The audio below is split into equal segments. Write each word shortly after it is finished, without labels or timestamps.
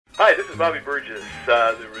Hi, this is Bobby Burgess,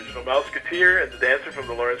 the original Mouseketeer and the dancer from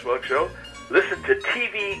the Lawrence Welk Show. Listen to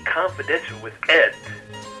TV Confidential with Ed.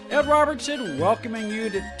 Ed Robertson welcoming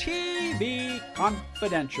you to TV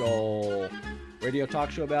Confidential, radio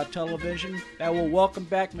talk show about television that will welcome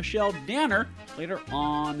back Michelle Danner later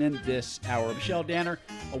on in this hour. Michelle Danner,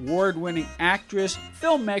 award-winning actress,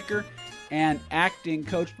 filmmaker, and acting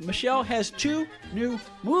coach. Michelle has 2 new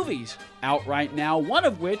movies out right now, one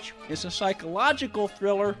of which is a psychological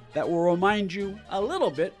thriller that will remind you a little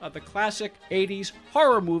bit of the classic 80s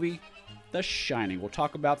horror movie, The Shining. We'll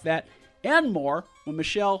talk about that and more when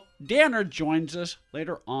Michelle Danner joins us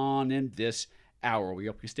later on in this hour. We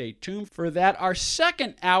hope you stay tuned for that. Our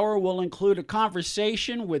second hour will include a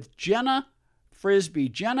conversation with Jenna Frisby.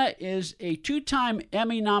 Jenna is a 2-time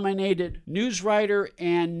Emmy-nominated news writer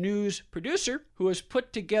and news producer who has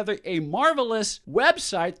put together a marvelous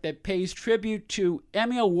website that pays tribute to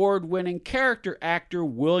Emmy Award-winning character actor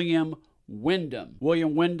William Wyndham.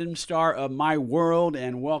 William Wyndham, star of My World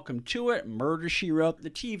and Welcome to It, Murder, She Wrote, the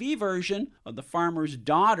TV version of The Farmer's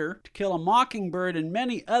Daughter, To Kill a Mockingbird, and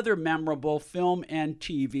many other memorable film and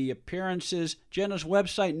TV appearances. Jenna's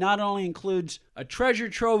website not only includes a treasure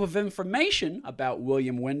trove of information about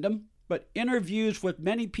William Wyndham, but interviews with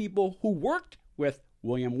many people who worked with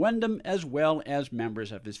William Wyndham as well as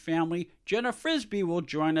members of his family. Jenna Frisby will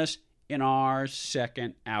join us in our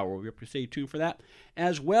second hour. We hope to stay tuned for that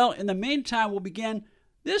as well. In the meantime, we'll begin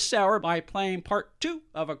this hour by playing part 2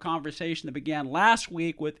 of a conversation that began last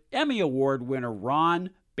week with Emmy Award winner Ron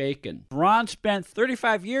Bacon. Ron spent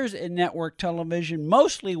 35 years in network television,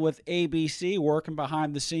 mostly with ABC, working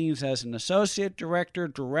behind the scenes as an associate director,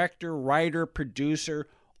 writer, producer,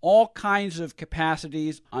 all kinds of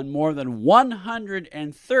capacities on more than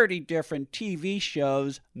 130 different TV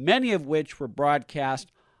shows, many of which were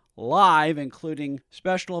broadcast live, including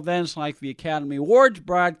special events like the Academy Awards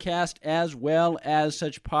broadcast, as well as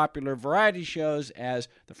such popular variety shows as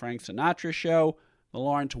The Frank Sinatra Show, The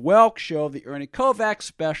Lawrence Welk Show, The Ernie Kovacs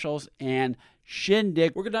specials, and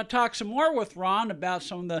Shindig. We're going to talk some more with Ron about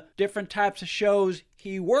some of the different types of shows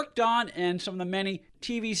he worked on and some of the many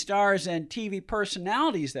TV stars and TV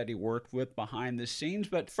personalities that he worked with behind the scenes.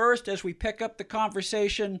 But first, as we pick up the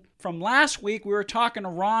conversation from last week, we were talking to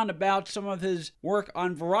Ron about some of his work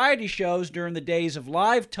on variety shows during the days of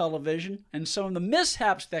live television and some of the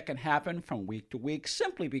mishaps that can happen from week to week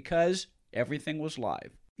simply because everything was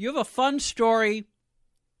live. You have a fun story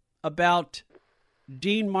about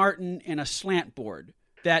Dean Martin and a slant board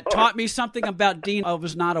that taught me something about Dean I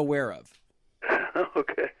was not aware of.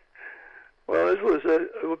 Okay. Well, it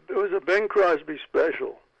was a Bing Crosby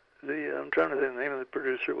special. I'm trying to think the name of the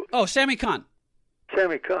producer. Oh, Sammy Cahn.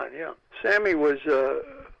 Sammy Cahn, yeah. Sammy was,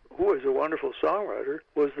 who was a wonderful songwriter,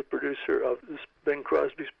 was the producer of this Bing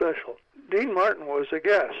Crosby special. Dean Martin was a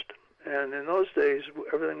guest, and in those days,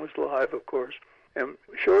 everything was live, of course, and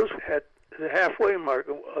shows had the halfway mark.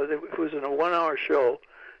 It was in a 1-hour show.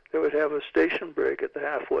 They would have a station break at the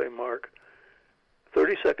halfway mark,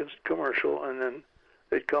 30 seconds commercial, and then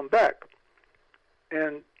they'd come back.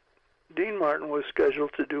 And Dean Martin was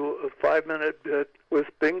scheduled to do a 5-minute bit with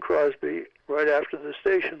Bing Crosby right after the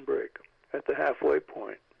station break at the halfway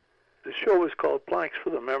point. The show was called Planks for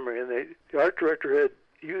the Memory, and the art director had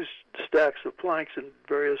used stacks of planks in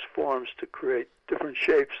various forms to create different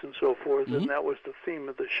shapes and so forth, and that was the theme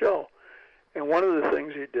of the show. And one of the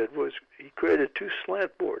things he did was he created 2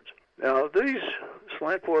 slant boards. Now, these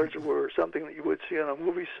slant boards were something that you would see on a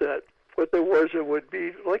movie set. What there was, it would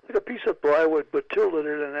be like a piece of plywood, but tilted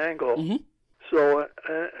at an angle. So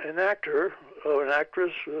an actor or an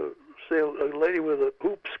actress, say a lady with a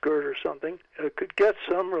hoop skirt or something, could get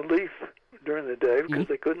some relief during the day because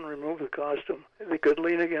they couldn't remove the costume. They could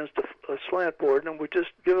lean against a slant board, and it would just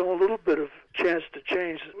give them a little bit of chance to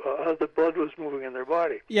change how the blood was moving in their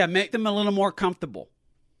body. Yeah, make them a little more comfortable.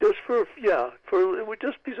 Just it would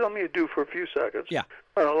just be something you do for a few seconds. Yeah.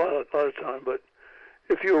 Not a lot of time, but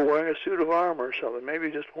if you were wearing a suit of armor or something, maybe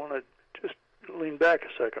you just want to just lean back a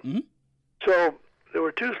second. So there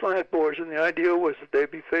were 2 slant boards, and the idea was that they'd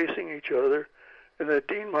be facing each other, and that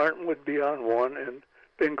Dean Martin would be on one, and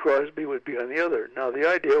Bing Crosby would be on the other. Now, the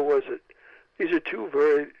idea was that these are 2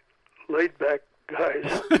 very laid-back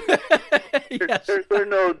guys. Yes.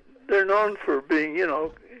 They're known for being,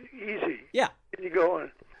 easy. Yeah. Easy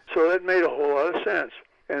going. So that made a whole lot of sense.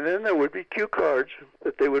 And then there would be cue cards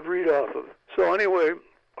that they would read off of. So anyway,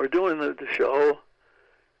 we're doing the show,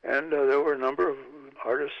 and there were a number of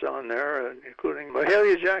artists on there, including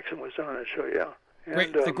Mahalia Jackson was on that show, yeah.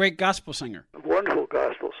 And, the great gospel singer. A wonderful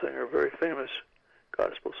gospel singer, very famous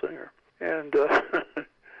gospel singer. And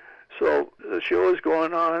So the show is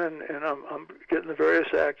going on, and I'm getting the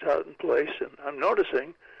various acts out in place, and I'm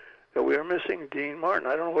noticing that we are missing Dean Martin.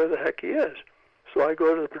 I don't know where the heck he is. So I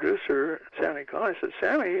go to the producer, Sammy Kahn. I said,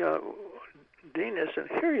 Sammy, Dean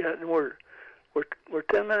isn't here yet, and we're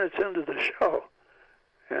 10 minutes into the show,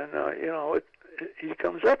 and he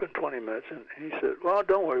comes up in 20 minutes, and he said, well,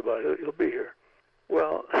 don't worry about it, he'll be here.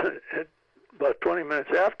 Well, about 20 minutes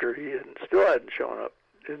after, he still hadn't shown up,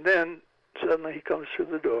 and then suddenly he comes through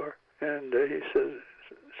the door, and he says,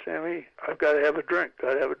 Sammy, I've got to have a drink,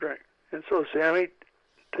 And so Sammy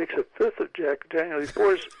takes a fifth of Jack Daniels, he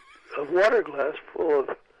pours a water glass full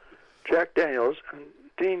of Jack Daniels, and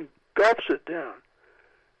Dean gulps it down.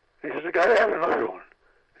 And he says, I got to have another one.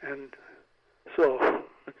 And so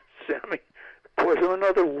Sammy pours him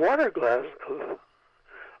another water glass of,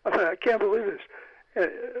 I can't believe this,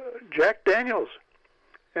 Jack Daniels,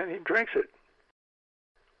 and he drinks it.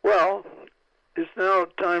 Well, it's now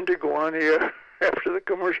time to go on here after the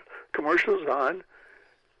commercial's on,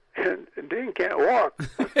 and Dean can't walk.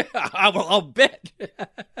 I'll bet.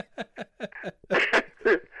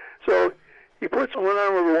 So he puts one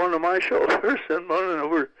arm over one of my shoulders and one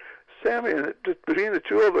over Sammy, and between the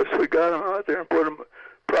two of us, we got him out there and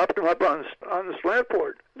propped him up on the slant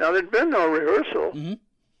board. Now, there'd been no rehearsal.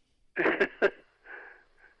 Mm-hmm.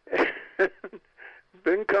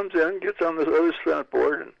 Bing comes in, gets on this other slant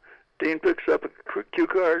board, and Dean picks up a cue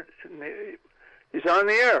card, and he's on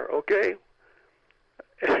the air, okay?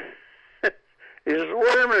 He says,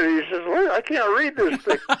 wait a minute. He says, wait, I can't read this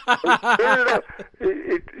thing. Turn it up.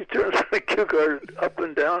 He turns the cue card up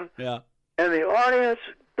and down, yeah. And the audience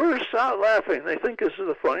bursts out laughing. They think this is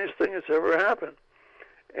the funniest thing that's ever happened.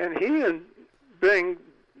 And he and Bing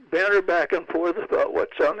banter back and forth about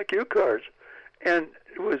what's on the cue cards. And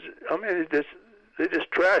it was, they just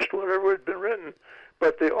trashed whatever had been written.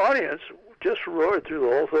 But the audience just roared through the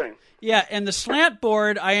whole thing. Yeah, and the slant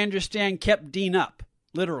board, I understand, kept Dean up,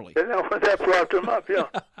 literally. And that propped him up, yeah.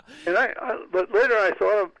 And but later I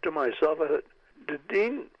thought to myself, I thought,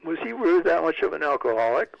 was he really that much of an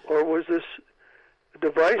alcoholic, or was this a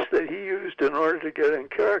device that he used in order to get in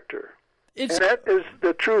character? And that is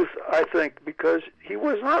the truth, I think, because he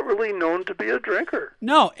was not really known to be a drinker.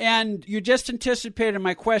 No, and you just anticipated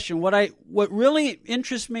my question. What really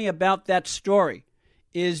interests me about that story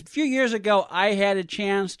is a few years ago I had a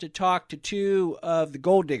chance to talk to two of the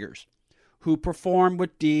Gold Diggers who performed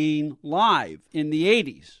with Dean live in the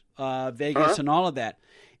 80s, Vegas and all of that.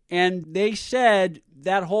 And they said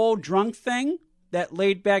that whole drunk thing, that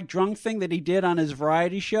laid-back drunk thing that he did on his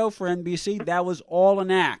variety show for NBC, that was all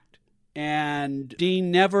an act. And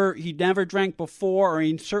Dean never drank before, or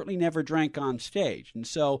he certainly never drank on stage. And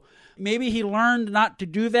so maybe he learned not to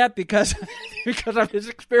do that because of his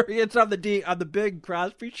experience on the Bing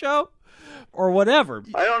Crosby show, or whatever.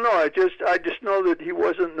 I don't know. I just know that he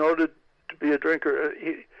wasn't noted to be a drinker.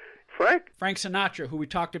 Frank Sinatra, who we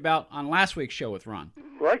talked about on last week's show with Ron,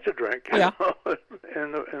 liked to drink. Yeah.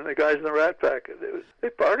 And the guys in the Rat Pack, they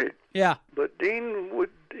partied. Yeah. But Dean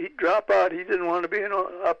he'd drop out. He didn't want to be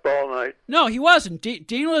up all night. No, he wasn't.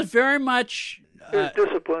 Dean was very much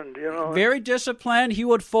disciplined, Very disciplined. He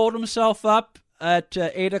would fold himself up at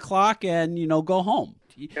 8 o'clock and go home.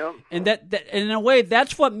 Yeah. And that in a way,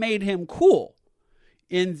 that's what made him cool.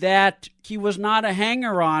 In that he was not a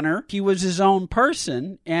hanger-oner, he was his own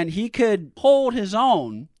person, and he could hold his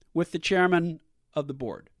own with the chairman of the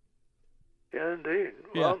board. Yeah, indeed.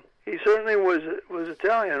 Yeah. Well, he certainly was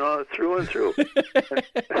Italian through and through.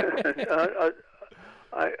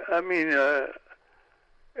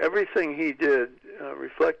 Everything he did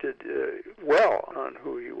reflected well on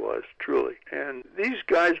who he was, truly. And these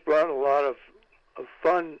guys brought a lot of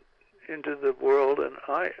fun into the world, and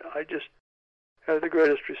I just have the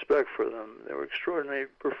greatest respect for them. They were extraordinary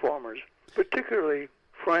performers, particularly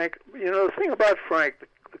Frank. The thing about Frank,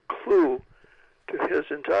 the clue to his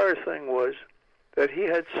entire thing was that he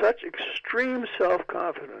had such extreme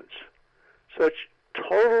self-confidence, such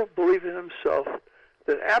total belief in himself,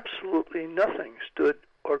 that absolutely nothing stood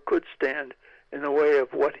or could stand in the way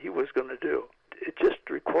of what he was going to do. It just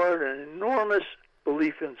required an enormous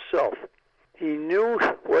belief in self. He knew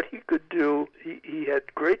what he could do. He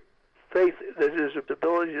had great faith that his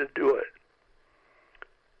ability to do it.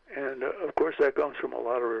 And, of course, that comes from a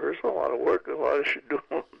lot of rehearsal, a lot of work, a lot of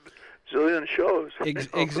zillion shows.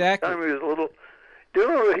 Exactly. Time he was a little... Do you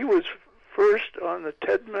know that he was first on the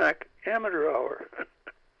Ted Mack Amateur Hour?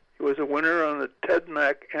 He was a winner on the Ted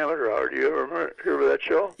Mack Amateur Hour. Do you ever hear of that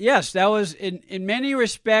show? Yes, that was, in many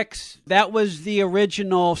respects, that was the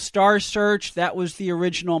original Star Search. That was the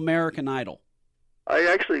original American Idol. I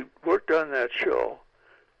actually worked on that show,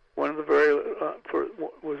 one of the very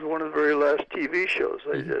was one of the very last TV shows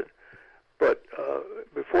they did. But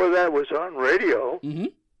before that was on radio,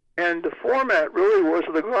 and the format really was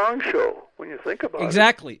the Gong Show when you think about it.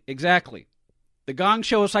 Exactly. The Gong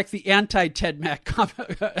Show is like the anti-Ted Mack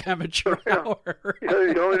amateur hour.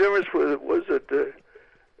 The only difference was that,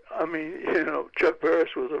 Chuck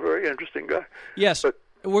Barris was a very interesting guy. Yes, but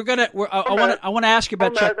I want to ask you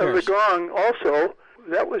about Chuck Barris. The Gong also,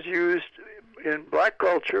 that was used in black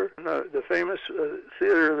culture, in the famous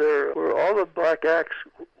theater there, where all the black acts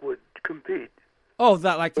would compete. Oh,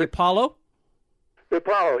 that like the Apollo? The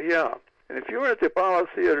Apollo, yeah. And if you were at the Apollo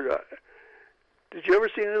Theater, did you ever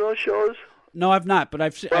see any of those shows? No, I've not, but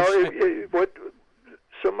I've seen.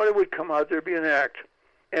 Somebody would come out there, be an act,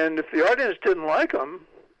 and if the audience didn't like them,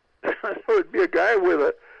 there would be a guy with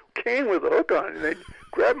a cane with a hook on it, and they'd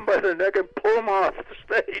grab him by the neck and pull him off the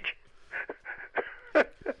stage.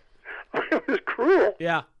 It was cruel.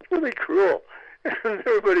 Yeah. Really cruel. And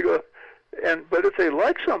everybody goes, but if they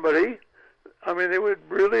like somebody, they would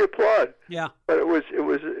really applaud. Yeah. But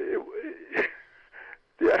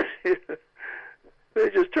they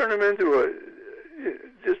just turned him into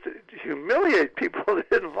just to humiliate people they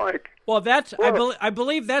didn't like. Well, I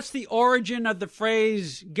believe that's the origin of the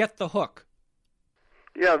phrase "get the hook."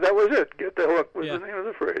 Yeah, that was it. Get the hook was the name of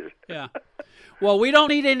the phrase. Yeah. Well, we don't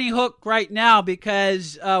need any hook right now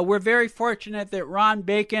because we're very fortunate that Ron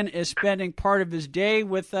Bacon is spending part of his day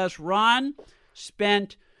with us. Ron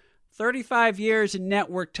spent 35 years in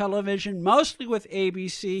network television, mostly with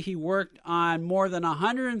ABC. He worked on more than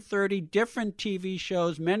 130 different TV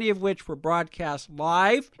shows, many of which were broadcast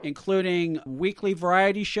live, including weekly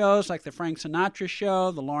variety shows like The Frank Sinatra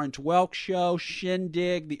Show, The Lawrence Welk Show,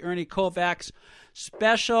 Shindig, The Ernie Kovacs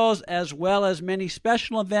specials, as well as many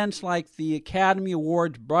special events like the Academy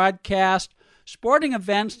Awards broadcast, sporting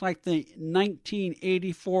events like the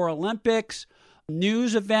 1984 Olympics,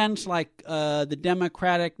 news events like the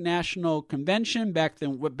Democratic National Convention back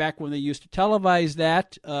when they used to televise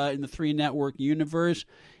that in the 3-network universe,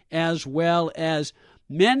 as well as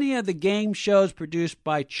many of the game shows produced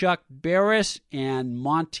by Chuck Barris and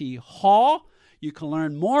Monty Hall. You can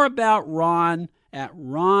learn more about Ron at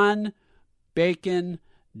ronbacon.net.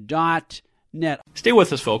 Stay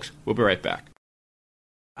with us, folks. We'll be right back.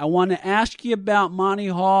 I want to ask you about Monty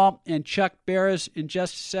Hall and Chuck Barris in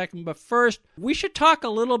just a second, but first, we should talk a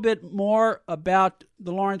little bit more about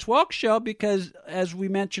the Lawrence Welk Show because, as we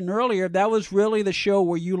mentioned earlier, that was really the show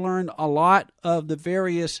where you learned a lot of the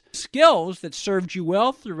various skills that served you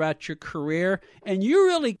well throughout your career, and you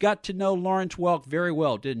really got to know Lawrence Welk very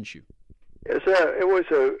well, didn't you? Yes, it was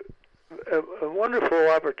a wonderful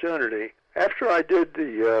opportunity. After I did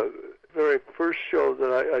the very first show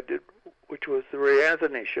that I did, which was the Ray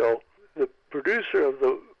Anthony Show, the producer of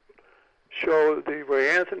the show, the Ray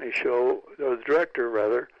Anthony Show, or the director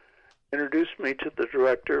rather, introduced me to the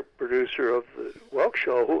producer of the Welk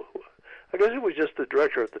Show. I guess it was just the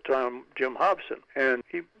director at the time, Jim Hobson. And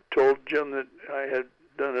he told Jim that I had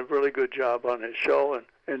done a really good job on his show,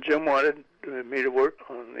 and Jim wanted me to work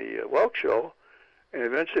on the Welk Show. And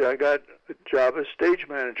eventually I got a job as stage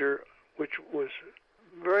manager, which was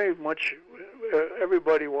very much,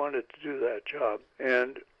 everybody wanted to do that job.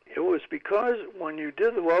 And it was because when you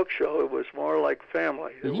did the Welk Show, it was more like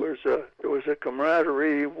family. There was a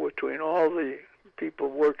camaraderie between all the people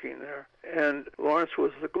working there. And Lawrence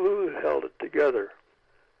was the glue that held it together.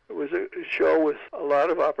 It was a show with a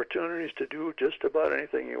lot of opportunities to do just about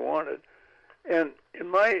anything you wanted. And in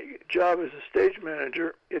my job as a stage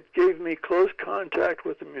manager, it gave me close contact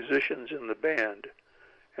with the musicians in the band.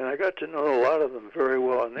 And I got to know a lot of them very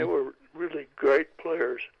well, and they were really great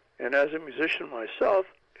players. And as a musician myself,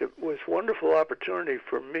 it was a wonderful opportunity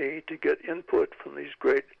for me to get input from these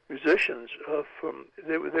great musicians.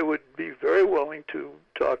 They would be very willing to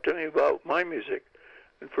talk to me about my music.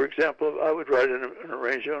 And for example, I would write an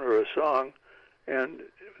arrangement or a song, and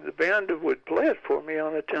the band would play it for me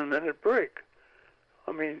on a 10-minute break.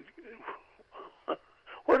 I mean,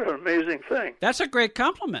 what an amazing thing. That's a great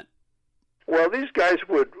compliment. Well, these guys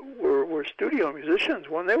were studio musicians.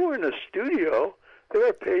 When they were in the studio, they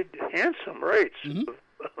were paid handsome rates. These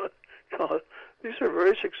are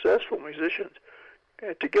very successful musicians.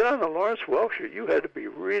 And to get on the Lawrence Welk Show, you had to be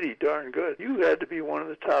really darn good. You had to be one of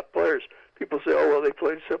the top players. People say, oh, well, they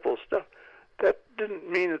played simple stuff. That didn't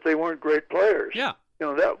mean that they weren't great players. Yeah.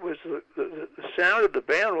 That was the sound of the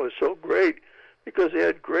band was so great because they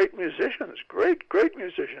had great musicians, great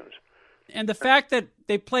musicians. And the fact that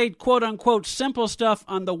they played quote-unquote simple stuff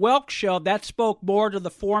on the Welk Show, that spoke more to the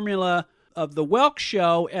formula of the Welk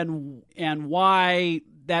Show and why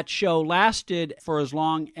that show lasted for as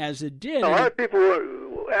long as it did. A lot of people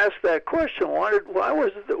asked that question. Why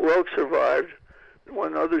was it that Welk survived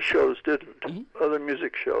when other shows didn't, other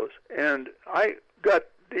music shows? And I got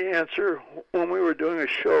the answer when we were doing a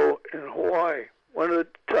show in Hawaii. One of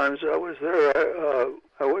the times I was there,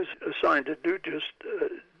 I was assigned to do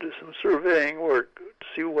some surveying work to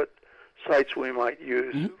see what sites we might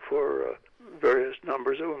use for various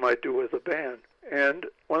numbers that we might do with a band. And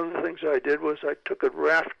one of the things I did was I took a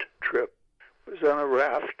raft trip. It was on a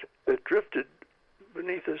raft that drifted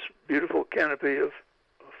beneath this beautiful canopy of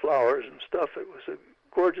flowers and stuff. It was a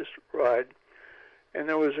gorgeous ride. And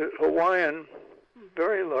there was a Hawaiian,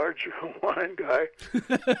 very large Hawaiian guy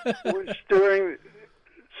who was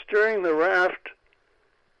steering the raft,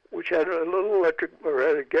 which had a little electric, or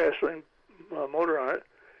had a gasoline motor on it.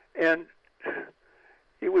 And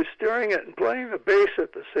he was steering it and playing the bass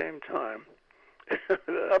at the same time,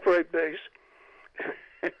 the upright bass.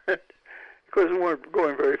 Because we weren't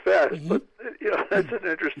going very fast, but that's an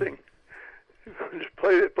interesting. Just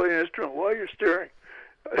play an instrument while you're steering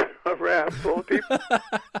a raft full of people.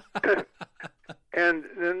 And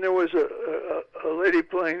then there was a lady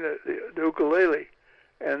playing the ukulele,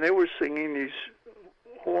 and they were singing these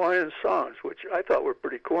Hawaiian songs, which I thought were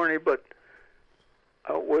pretty corny, but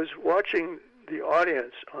I was watching the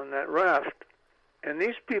audience on that raft, and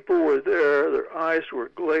these people were there, their eyes were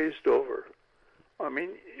glazed over. I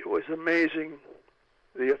mean, it was amazing,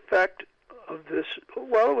 the effect of this.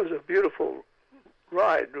 Well, it was a beautiful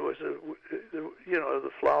ride. It was,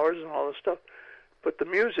 the flowers and all the stuff, but the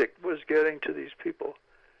music was getting to these people,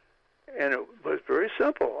 and it was very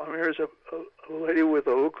simple. I mean, there's a lady with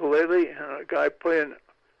a ukulele and a guy playing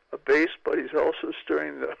a bass, but he's also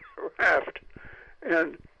steering the raft.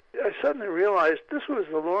 And I suddenly realized this was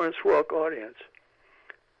the Lawrence Welk audience.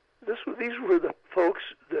 These were the folks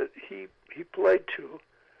that he played to.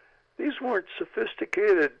 These weren't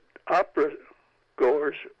sophisticated opera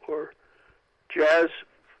goers or jazz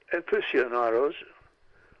aficionados.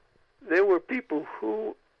 They were people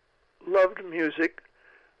who loved music,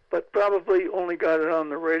 but probably only got it on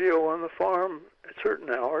the radio on the farm at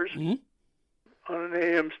certain hours, on an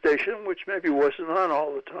AM station, which maybe wasn't on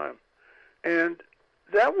all the time. And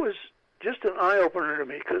that was just an eye-opener to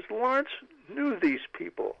me, because Lawrence knew these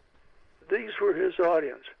people. These were his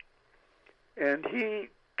audience. And he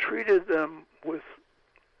treated them with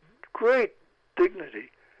great dignity.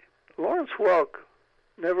 Lawrence Welk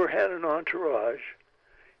never had an entourage.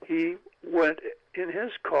 He went in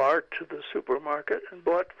his car to the supermarket and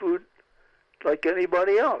bought food like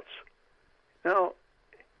anybody else. Now,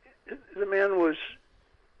 the man was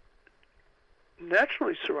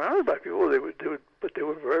naturally surrounded by people, but they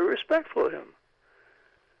were very respectful of him.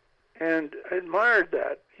 And I admired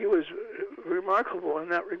that. He was remarkable in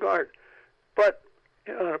that regard. But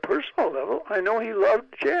on a personal level, I know he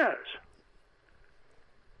loved jazz.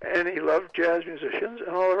 And he loved jazz musicians and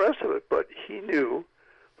all the rest of it. But he knew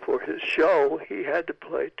for his show, he had to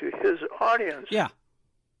play to his audience. Yeah.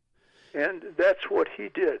 And that's what he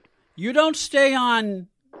did. You don't stay on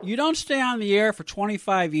the air for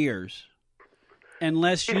 25 years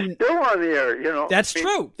unless you... He's still on the air, That's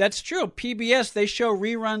true. That's true. PBS, they show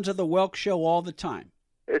reruns of the Welk Show all the time.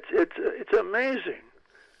 It's amazing.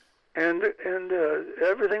 And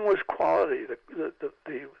everything was quality.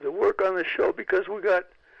 The work on the show, because we got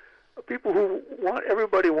people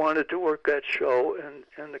everybody wanted to work that show,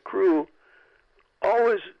 and the crew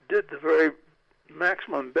always did the very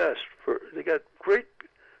maximum best. They got great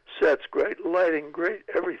sets, great lighting, great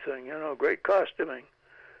everything, great costuming.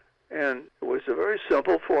 And it was a very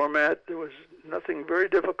simple format. There was nothing very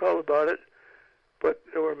difficult about it. But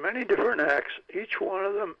there were many different acts, each one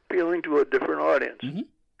of them appealing to a different audience. Mm-hmm.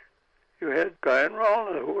 You had Guy and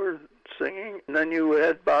Rona who were singing, and then you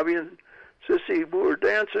had Bobby and Sissy who were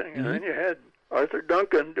dancing, and then you had Arthur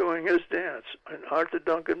Duncan doing his dance. And Arthur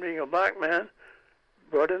Duncan, being a black man,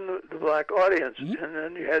 brought in the black audience. Mm-hmm. And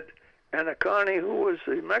then you had Anna Connie, who was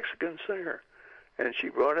the Mexican singer, and she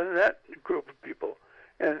brought in that group of people.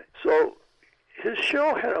 And so his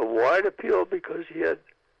show had a wide appeal because he had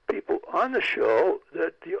people on the show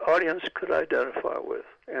that the audience could identify with,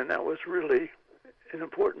 and that was really an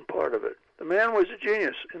important part of it. The man was a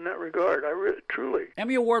genius in that regard, truly.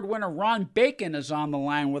 Emmy Award winner Ron Bacon is on the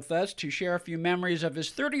line with us to share a few memories of his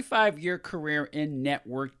 35-year career in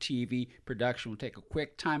network TV production. We'll take a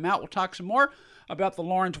quick time out. We'll talk some more about the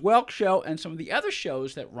Lawrence Welk Show and some of the other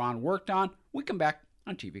shows that Ron worked on. We come back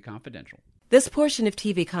on TV Confidential. This portion of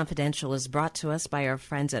TV Confidential is brought to us by our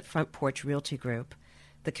friends at Front Porch Realty Group,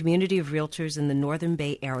 the community of realtors in the Northern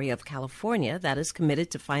Bay Area of California that is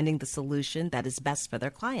committed to finding the solution that is best for their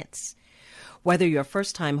clients. Whether you're a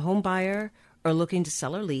first-time home buyer or looking to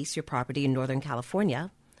sell or lease your property in Northern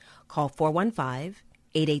California, Call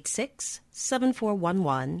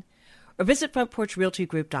 415-886-7411 or visit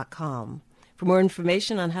FrontPorchRealtyGroup.com for more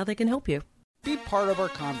information on how they can help you. Be part of our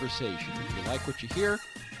conversation. If you like what you hear,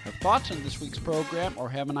 have thoughts on this week's program, or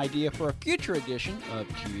have an idea for a future edition of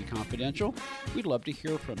TV Confidential, we'd love to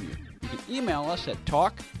hear from you. You can email us at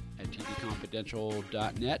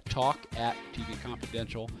talk@tvconfidential.net,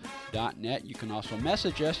 talk@tvconfidential.net. You can also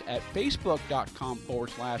message us at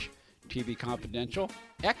facebook.com/TV Confidential,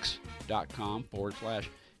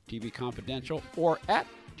 x.com/TV Confidential, or at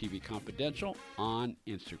TV Confidential on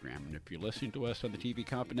Instagram. And if you're listening to us on the TV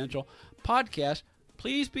Confidential podcast,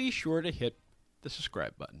 please be sure to hit the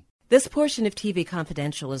subscribe button. This portion of TV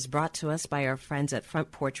Confidential is brought to us by our friends at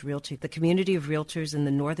Front Porch Realty, the community of realtors in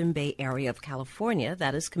the Northern Bay area of California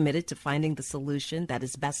that is committed to finding the solution that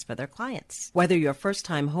is best for their clients. Whether you're a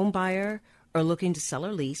first-time home buyer or looking to sell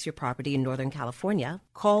or lease your property in Northern California,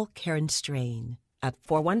 call Karen Strain at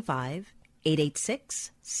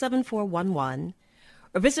 415-886-7411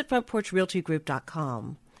 or visit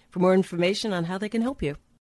FrontPorchRealtyGroup.com for more information on how they can help you.